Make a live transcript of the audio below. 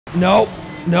Nope.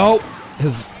 Nope.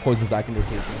 His poison's back into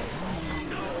rotation.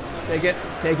 Take it.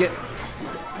 Take it.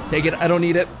 Take it. I don't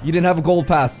need it. You didn't have a gold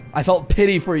pass. I felt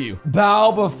pity for you.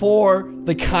 Bow before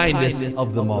the kindest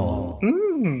of them all.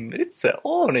 It's an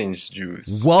orange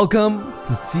juice. Welcome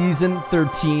to Season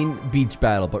 13 Beach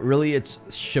Battle, but really it's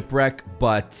Shipwreck,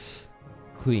 but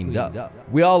cleaned up.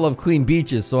 We all love clean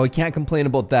beaches, so I can't complain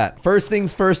about that. First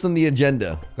things first on the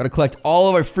agenda. Gotta collect all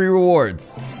of our free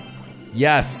rewards.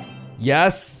 Yes.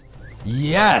 Yes.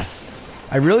 Yes.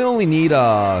 I really only need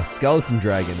skeleton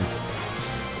dragons.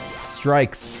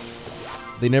 Strikes.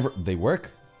 They work?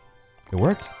 It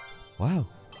worked? Wow.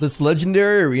 This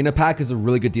legendary arena pack is a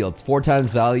really good deal. It's 4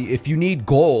 times value. If you need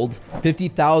gold,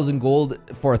 50,000 gold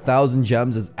for 1,000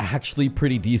 gems is actually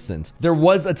pretty decent. There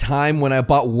was a time when I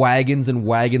bought wagons and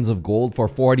wagons of gold for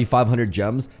 4,500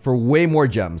 gems for way more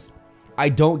gems. I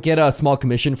don't get a small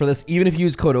commission for this, even if you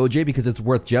use code OJ, because it's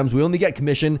worth gems. We only get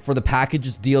commission for the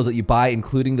packages deals that you buy,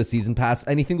 including the season pass,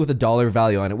 anything with $1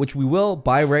 value on it, which we will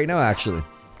buy right now, actually.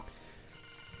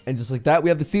 And just like that, we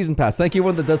have the season pass. Thank you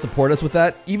everyone that does support us with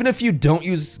that. Even if you don't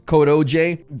use code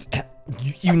OJ,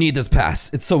 you need this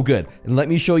pass. It's so good. And let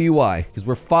me show you why. Because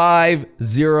we're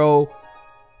 5-0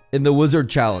 in the wizard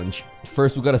challenge.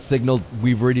 First, we got a signal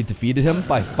we've already defeated him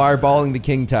by fireballing the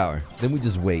king tower. Then we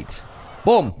just wait.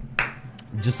 Boom.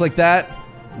 Just like that,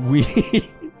 we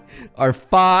are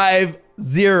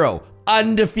 5-0.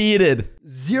 Undefeated.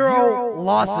 Zero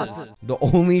losses. The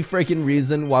only freaking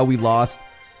reason why we lost,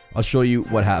 I'll show you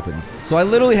what happened. So I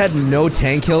literally had no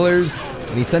tank killers,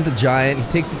 and he sent a giant. He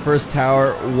takes the first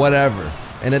tower, whatever.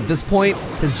 And at this point,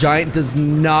 his giant does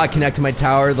not connect to my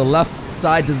tower. The left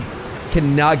side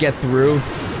cannot get through.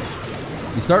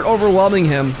 You start overwhelming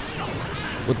him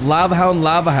with Lava Hound,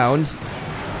 Lava Hound.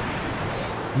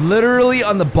 Literally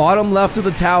on the bottom left of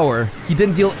the tower. He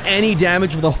didn't deal any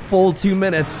damage for the full 2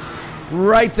 minutes.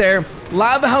 Right there.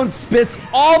 Lava Hound spits,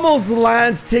 almost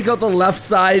lands, take out the left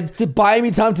side to buy me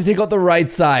time to take out the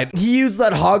right side. He used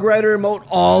that Hog Rider emote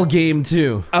all game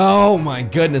too. Oh my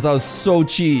goodness, I was so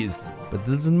cheesed. But it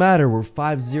doesn't matter, we're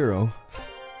 5-0.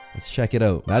 Let's check it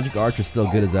out. Magic Archer's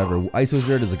still good as ever. Ice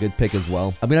Wizard is a good pick as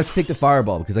well. I'm gonna have to take the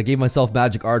Fireball because I gave myself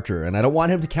Magic Archer, and I don't want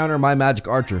him to counter my Magic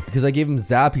Archer. Because I gave him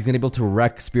Zap, he's gonna be able to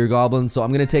wreck Spear Goblins, so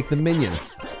I'm gonna take the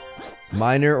minions.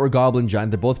 Miner or Goblin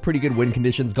Giant, they're both pretty good win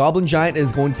conditions. Goblin Giant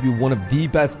is going to be one of the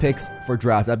best picks for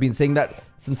draft. I've been saying that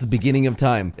since the beginning of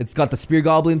time. It's got the Spear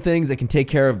Goblin things, it can take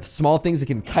care of small things, it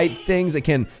can kite things, it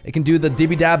can do the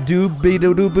dibby dab doob be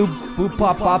doo doo boop boop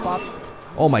pop pop.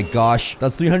 Oh my gosh,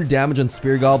 that's 300 damage on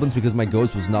Spear Goblins because my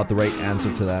ghost was not the right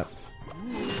answer to that.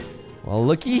 Well,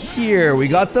 looky here, we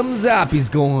got them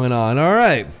zappies going on,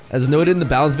 alright. As noted in the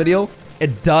balance video,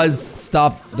 it does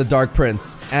stop the Dark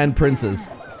Prince and Princes.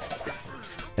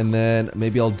 And then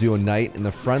maybe I'll do a knight in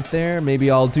the front there.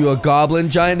 Maybe I'll do a goblin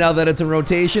giant now that it's in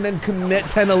rotation and commit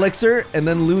 10 elixir and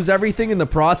then lose everything in the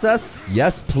process.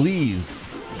 Yes, please.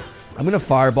 I'm gonna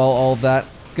fireball all of that.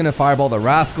 It's gonna fireball the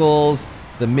rascals,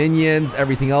 the minions,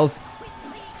 everything else.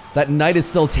 That knight is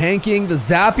still tanking. The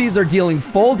zappies are dealing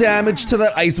full damage to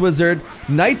that ice wizard.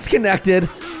 Knight's connected.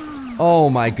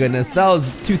 Oh my goodness, that was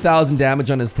 2,000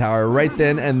 damage on his tower right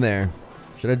then and there.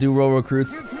 Should I do roll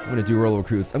recruits? I'm gonna do roll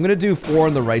recruits. I'm gonna do 4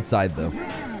 on the right side though.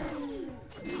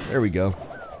 There we go.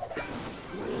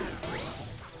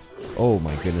 Oh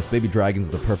my goodness, Baby Dragon's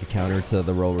the perfect counter to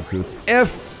the roll recruits.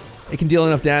 If it can deal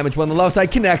enough damage when the left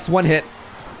side connects, 1 hit,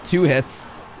 2 hits.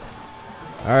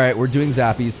 Alright, we're doing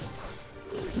zappies.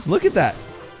 Just look at that.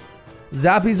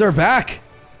 Zappies are back.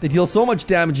 They deal so much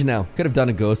damage now. Could have done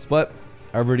a ghost, but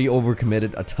I've already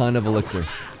overcommitted a ton of elixir.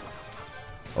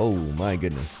 Oh my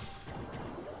goodness.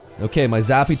 Okay, my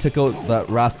Zappy took out that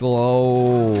rascal.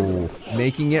 Oh,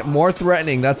 making it more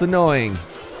threatening. That's annoying.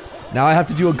 Now I have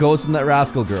to do a ghost on that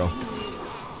rascal girl.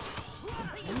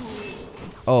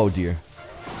 Oh dear.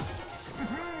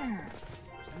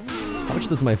 How much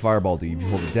does my fireball do? If you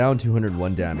hold it down,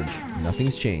 201 damage.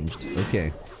 Nothing's changed.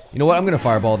 Okay. You know what? I'm gonna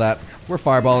fireball that. We're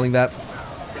fireballing that.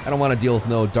 I don't want to deal with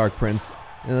no Dark Prince.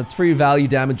 And that's free value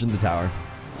damage in the tower.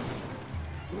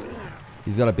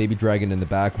 He's got a baby dragon in the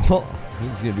back. Well,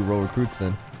 he's gonna do roll recruits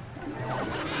then.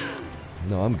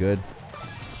 No, I'm good.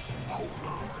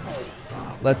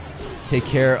 Let's take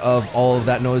care of all of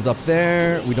that noise up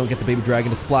there. We don't get the baby dragon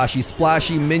to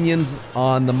splashy minions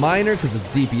on the miner because it's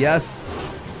DPS.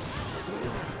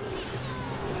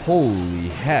 Holy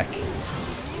heck.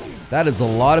 That is a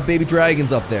lot of baby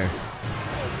dragons up there.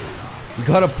 You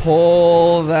gotta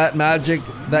pull that magic,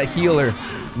 that healer.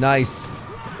 Nice.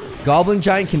 Goblin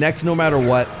Giant connects no matter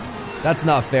what. That's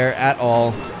not fair at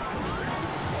all.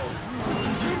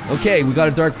 Okay, we got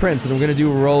a Dark Prince and we're gonna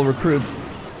do roll recruits.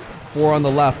 4 on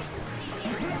the left.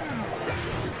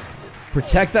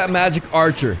 Protect that magic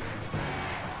archer.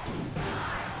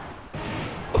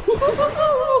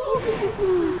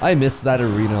 I missed that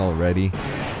arena already.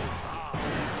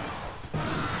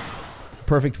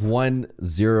 Perfect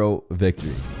 1-0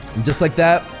 victory. And just like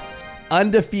that,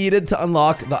 undefeated to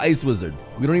unlock the Ice Wizard.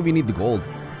 We don't even need the gold.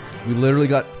 We literally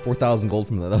got 4,000 gold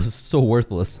from that. That was so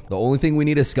worthless. The only thing we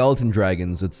need is skeleton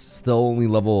dragons. It's still only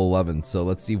level 11, so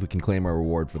let's see if we can claim our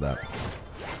reward for that.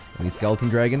 Any skeleton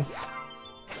dragon?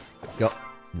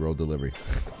 Road delivery.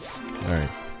 Alright.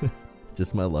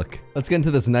 Just my luck. Let's get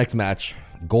into this next match.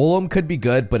 Golem could be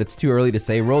good, but it's too early to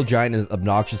say. Royal Giant is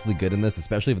obnoxiously good in this,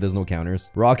 especially if there's no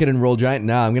counters. Rocket and Royal Giant,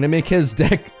 nah, I'm gonna make his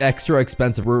deck extra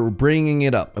expensive. We're bringing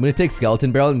it up. I'm gonna take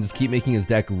Skeleton Barrel and just keep making his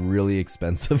deck really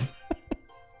expensive.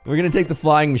 We're gonna take the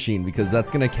Flying Machine because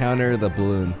that's gonna counter the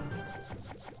balloon.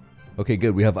 Okay,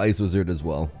 good. We have Ice Wizard as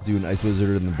well. Do an Ice Wizard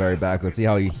in the very back. Let's see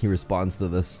how he responds to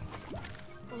this.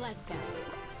 Let's go.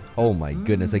 Oh my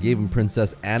goodness, I gave him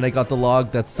Princess and I got the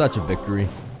log. That's such a victory.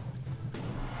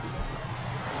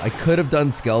 I could have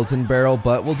done Skeleton Barrel,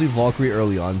 but we'll do Valkyrie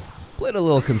early on. Played a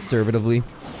little conservatively.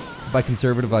 By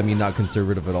conservative, I mean not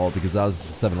conservative at all because that was a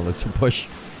 7 elixir push.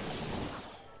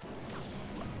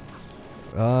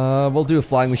 We'll do a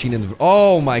Flying Machine in the...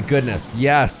 Oh my goodness,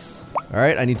 yes!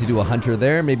 Alright, I need to do a Hunter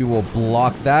there. Maybe we'll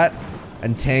block that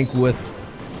and tank with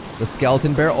the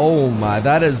Skeleton Barrel. Oh my,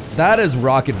 that is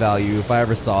rocket value if I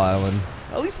ever saw one.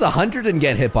 At least the Hunter didn't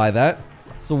get hit by that.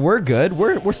 So we're good.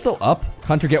 We're still up.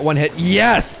 Hunter get 1 hit.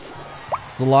 Yes!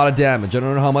 It's a lot of damage. I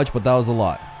don't know how much, but that was a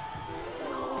lot.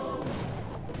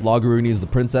 Logaruni is the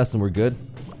princess and we're good.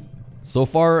 So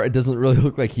far, it doesn't really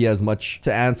look like he has much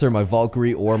to answer my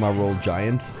Valkyrie or my Royal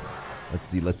Giant. Let's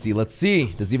see, let's see, let's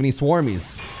see. Does he have any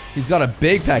swarmies? He's got a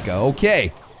big P.E.K.K.A.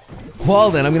 Okay.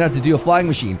 Well then, I'm gonna have to do a Flying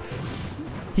Machine.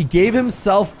 He gave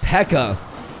himself P.E.K.K.A.,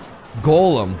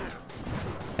 Golem,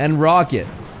 and Rocket.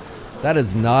 That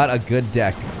is not a good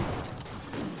deck.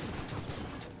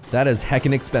 That is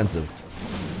heckin' expensive.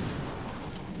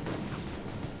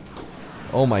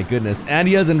 Oh my goodness. And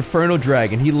he has Inferno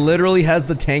Dragon. He literally has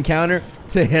the tank counter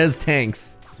to his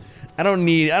tanks. I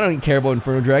don't care about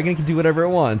Inferno Dragon. It can do whatever it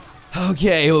wants.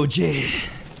 Okay, OG.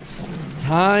 It's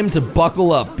time to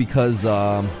buckle up because,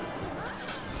 I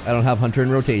don't have Hunter in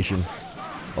rotation.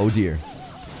 Oh dear.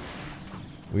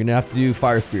 We're gonna have to do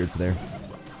Fire Spirits there.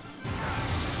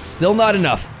 Still not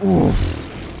enough. Ooh.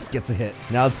 Gets a hit.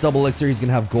 Now it's double elixir. He's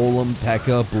gonna have Golem,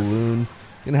 P.E.K.K.A., Balloon.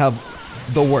 He's gonna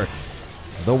have the works.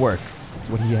 The works. That's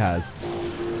what he has.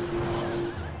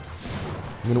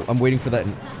 I'm waiting for that.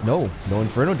 No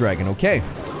Inferno Dragon. Okay.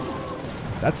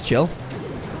 That's chill.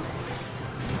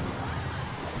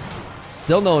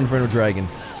 Still no Inferno Dragon.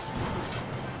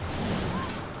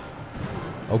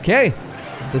 Okay.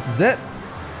 This is it.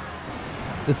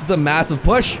 This is the massive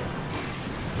push.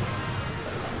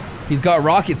 He's got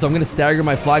Rocket, so I'm gonna stagger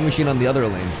my Flying Machine on the other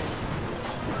lane.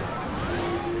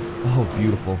 Oh,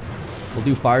 beautiful. We'll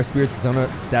do Fire Spirits because I'm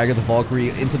gonna stagger the Valkyrie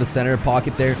into the center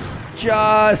pocket there.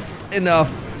 Just enough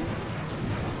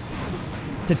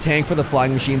to tank for the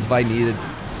Flying Machines if I need it.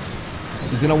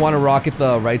 He's gonna want to rocket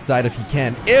the right side if he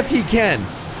can. If he can!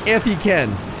 If he can!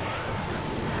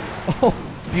 Oh,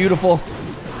 beautiful.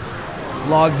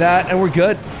 Log that, and we're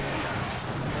good.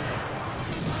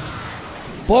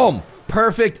 Boom!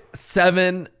 Perfect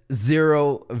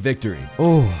 7-0 victory.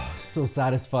 Oh, so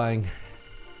satisfying.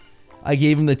 I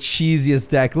gave him the cheesiest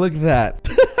deck. Look at that.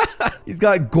 He's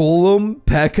got Golem,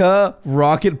 P.E.K.K.A.,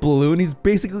 Rocket, Balloon. He's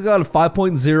basically got a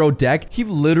 5.0 deck. He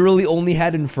literally only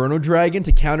had Inferno Dragon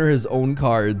to counter his own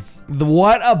cards.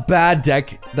 What a bad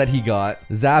deck that he got.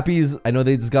 Zappies, I know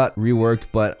they just got reworked,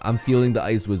 but I'm feeling the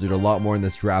Ice Wizard a lot more in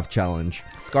this draft challenge.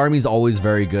 Skarmy's always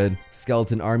very good.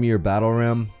 Skeleton Army or Battle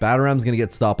Ram. Battle Ram's gonna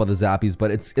get stopped by the Zappies, but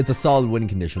it's a solid winning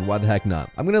condition. Why the heck not?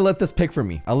 I'm gonna let this pick for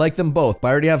me. I like them both, but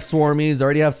I already have Swarmies, I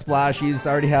already have Splashies,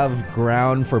 I already have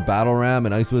Ground for Battle Ram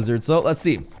and Ice Wizard, so let's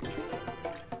see.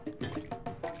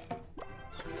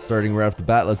 Starting right off the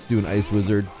bat, let's do an Ice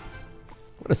Wizard.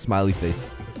 What a smiley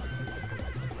face.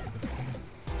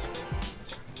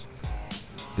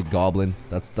 The Goblin,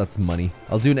 that's money.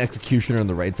 I'll do an Executioner on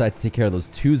the right side to take care of those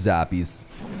 2 Zappies.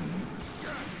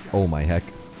 Oh my heck.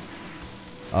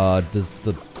 Does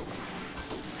the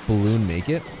Balloon make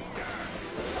it?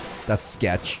 That's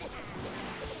sketch.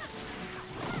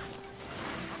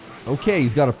 Okay,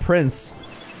 he's got a Prince.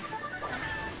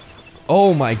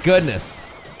 Oh my goodness.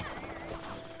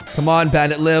 Come on,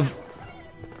 Bandit, live.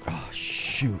 Oh,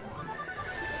 shoot.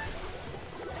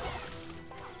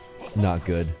 Not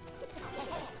good.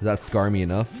 Is that Skarmy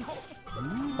enough?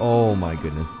 Oh my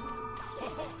goodness.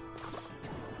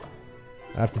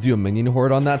 have to do a minion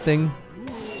horde on that thing.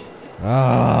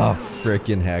 Ah,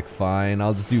 frickin' heck, fine.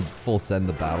 I'll just do full send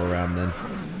the battle ram then.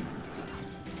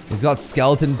 He's got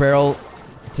skeleton barrel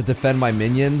to defend my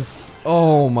minions.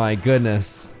 Oh my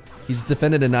goodness. He's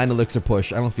defended a 9 elixir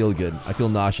push. I don't feel good. I feel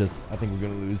nauseous. I think we're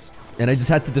gonna lose. And I just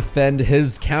had to defend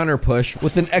his counter push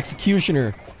with an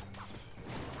executioner.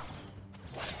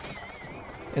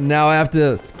 And now I have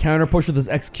to counter push with his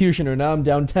executioner. Now I'm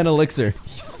down 10 elixir.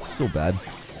 He's so bad.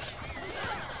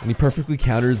 And he perfectly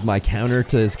counters my counter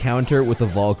to his counter with a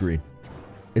Valkyrie.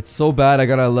 It's so bad I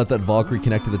gotta let that Valkyrie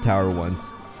connect to the tower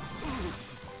once.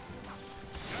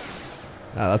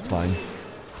 Ah, that's fine.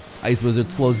 Ice Wizard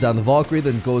slows down the Valkyrie,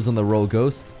 then goes on the Royal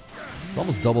Ghost. It's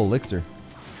almost double elixir.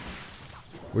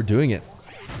 We're doing it.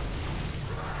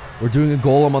 We're doing a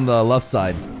golem on the left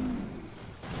side.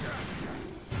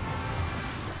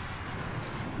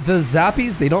 The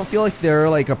Zappies, they don't feel like they're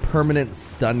like a permanent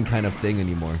stun kind of thing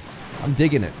anymore. I'm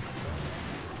digging it.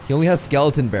 He only has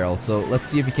skeleton barrel, so let's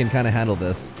see if he can kind of handle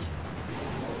this.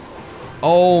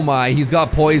 Oh my, he's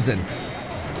got poison.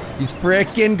 He's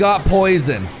frickin' got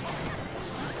poison.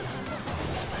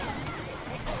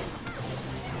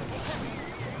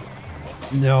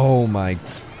 No, my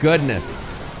goodness.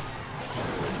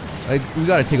 We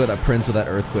gotta take out that prince with that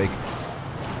earthquake.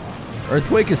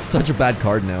 Earthquake is such a bad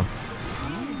card now.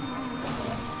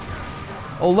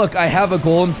 Oh look, I have a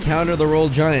golem to counter the Royal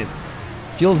Giant.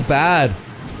 Feels bad.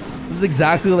 This is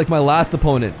exactly like my last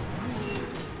opponent.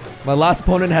 My last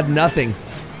opponent had nothing.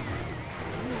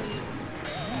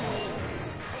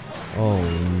 Oh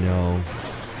no.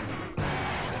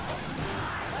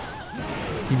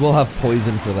 He will have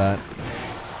poison for that.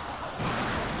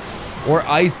 Or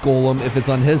Ice Golem if it's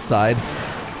on his side.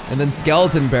 And then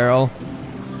Skeleton Barrel.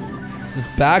 Just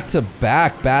back to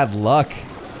back bad luck.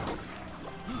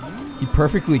 He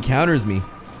perfectly counters me.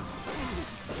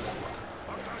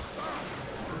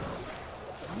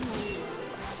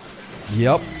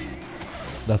 Yep.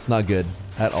 That's not good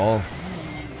at all.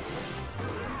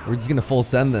 We're just gonna full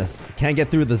send this. Can't get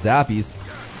through the Zappies.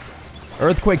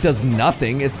 Earthquake does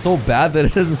nothing. It's so bad that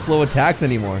it doesn't slow attacks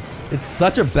anymore. It's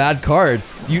such a bad card.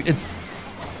 It's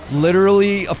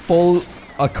literally a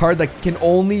card that can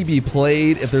only be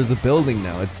played if there's a building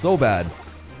now. It's so bad.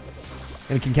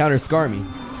 And it can counter Scar me.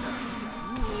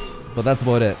 But that's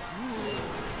about it.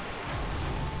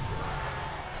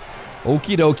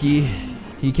 Okie dokie.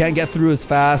 He can't get through as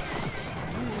fast.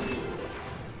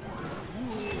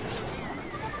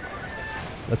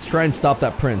 Let's try and stop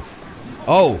that prince.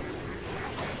 Oh!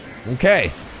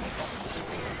 Okay.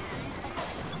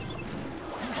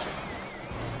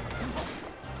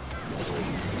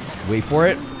 Wait for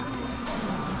it.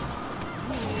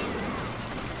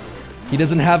 He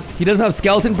doesn't have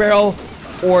skeleton barrel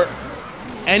or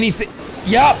anything.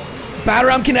 Yup! Battle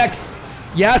Ram connects.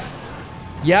 Yes.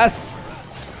 Yes.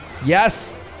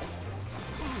 Yes.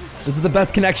 This is the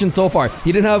best connection so far.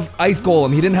 He didn't have Ice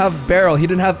Golem. He didn't have Barrel. He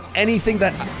didn't have anything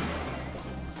that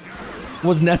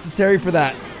was necessary for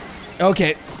that.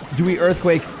 Okay. Do we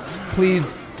Earthquake?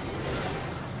 Please.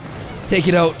 Take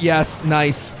it out. Yes.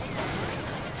 Nice.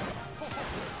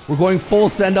 We're going full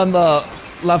send on the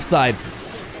left side.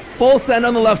 Full send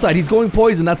on the left side. He's going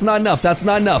poison. That's not enough. That's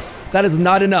not enough. That is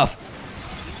not enough.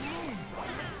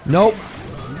 Nope.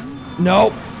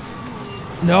 Nope.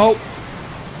 Nope.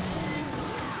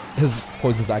 His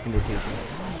poison's back in rotation.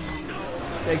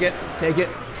 Take it. Take it.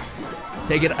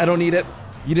 Take it. I don't need it.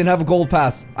 You didn't have a gold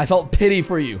pass. I felt pity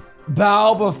for you.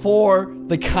 Bow before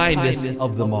the kindness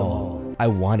of them all. I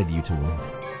wanted you to win.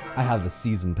 I have the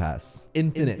season pass.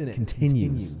 Infinite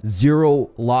continues. 0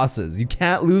 losses. You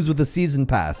can't lose with the season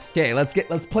pass. Okay,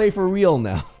 let's play for real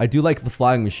now. I do like the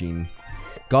flying machine.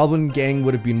 Goblin Gang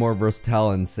would have been more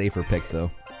versatile and safer pick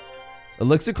though.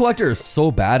 Elixir Collector is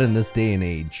so bad in this day and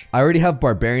age. I already have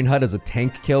Barbarian Hut as a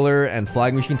tank killer and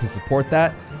Flag Machine to support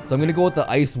that, so I'm gonna go with the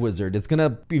Ice Wizard. It's gonna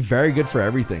be very good for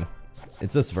everything.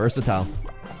 It's just versatile.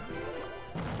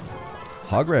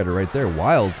 Hog Rider right there,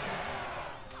 wild.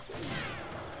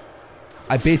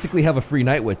 I basically have a free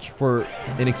Night Witch for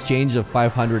an exchange of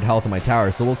 500 health in my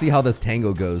tower, so we'll see how this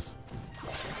tango goes.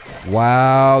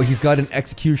 Wow, he's got an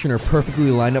Executioner perfectly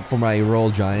lined up for my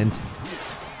Royal Giant.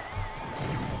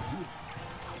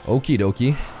 Okie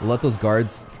dokie. We'll let those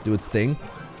guards do its thing.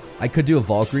 I could do a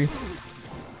Valkyrie,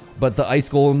 but the Ice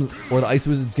Golems or the Ice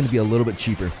Wizard's gonna be a little bit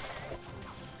cheaper.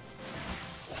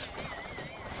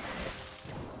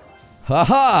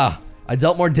 Haha! I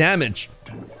dealt more damage.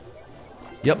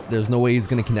 Yep, there's no way he's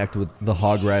gonna connect with the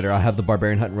Hog Rider. I have the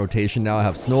Barbarian Hut in rotation now. I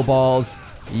have snowballs.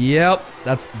 Yep,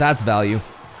 that's value.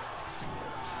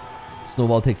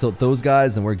 Snowball takes out those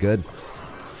guys and we're good.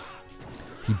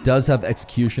 He does have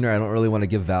Executioner. I don't really want to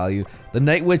give value. The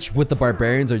Night Witch with the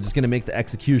Barbarians are just going to make the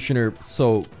Executioner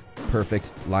so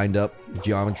perfect. Lined up.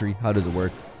 Geometry. How does it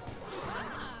work?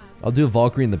 I'll do a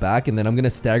Valkyrie in the back, and then I'm going to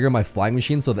stagger my Flying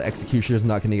Machine so the Executioner is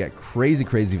not going to get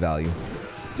crazy value.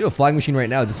 Do a Flying Machine right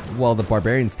now just while the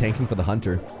Barbarian's tanking for the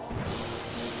Hunter.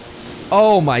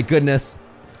 Oh my goodness.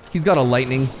 He's got a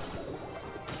Lightning.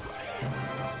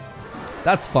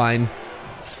 That's fine.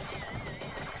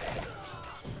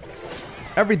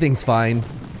 Everything's fine.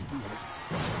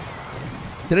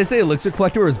 Did I say Elixir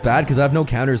Collector was bad? Because I have no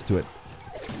counters to it.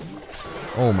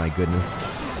 Oh my goodness.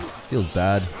 Feels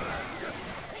bad.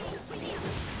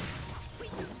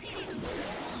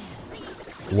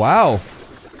 Wow.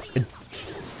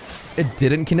 It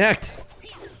didn't connect.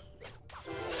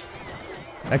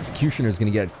 Executioner's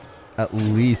gonna get at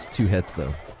least 2 hits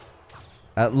though.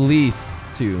 At least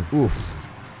 2. Oof.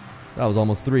 That was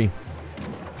almost 3.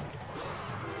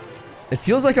 It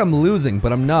feels like I'm losing,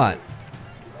 but I'm not.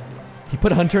 He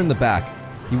put Hunter in the back.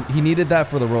 He needed that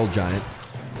for the Roll Giant.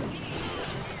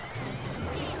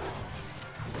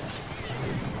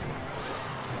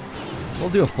 We'll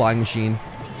do a Flying Machine.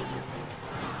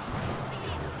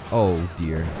 Oh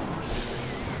dear.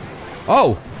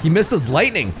 Oh! He missed his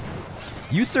Lightning!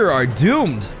 You sir are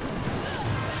doomed!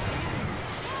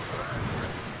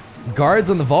 Guards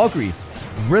on the Valkyrie.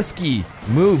 Risky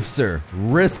move, sir.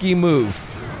 Risky move.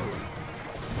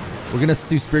 We're gonna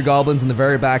do Spear Goblins in the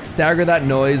very back, stagger that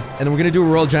noise, and we're gonna do a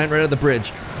Royal Giant right at the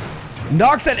bridge.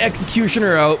 Knock that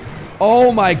Executioner out.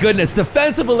 Oh my goodness.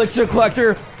 Defensive Elixir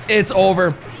Collector. It's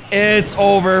over. It's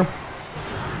over.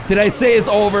 Did I say it's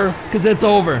over? Because it's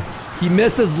over. He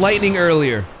missed his Lightning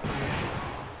earlier.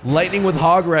 Lightning with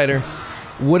Hog Rider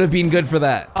would have been good for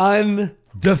that.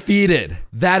 Undefeated.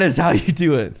 That is how you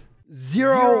do it.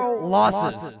 0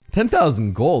 losses.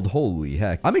 10,000 gold, holy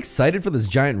heck. I'm excited for this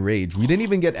Giant Rage. We didn't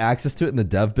even get access to it in the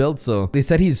dev build, so they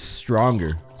said he's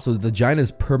stronger. So the Giant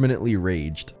is permanently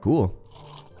raged. Cool.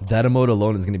 That emote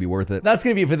alone is going to be worth it. That's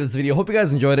going to be it for this video. Hope you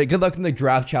guys enjoyed it. Good luck in the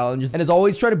draft challenges. And as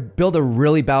always, try to build a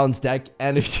really balanced deck.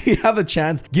 And if you have a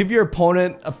chance, give your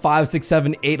opponent a 5, 6,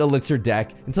 7, 8 elixir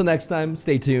deck. Until next time,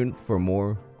 stay tuned for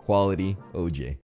more quality OJ.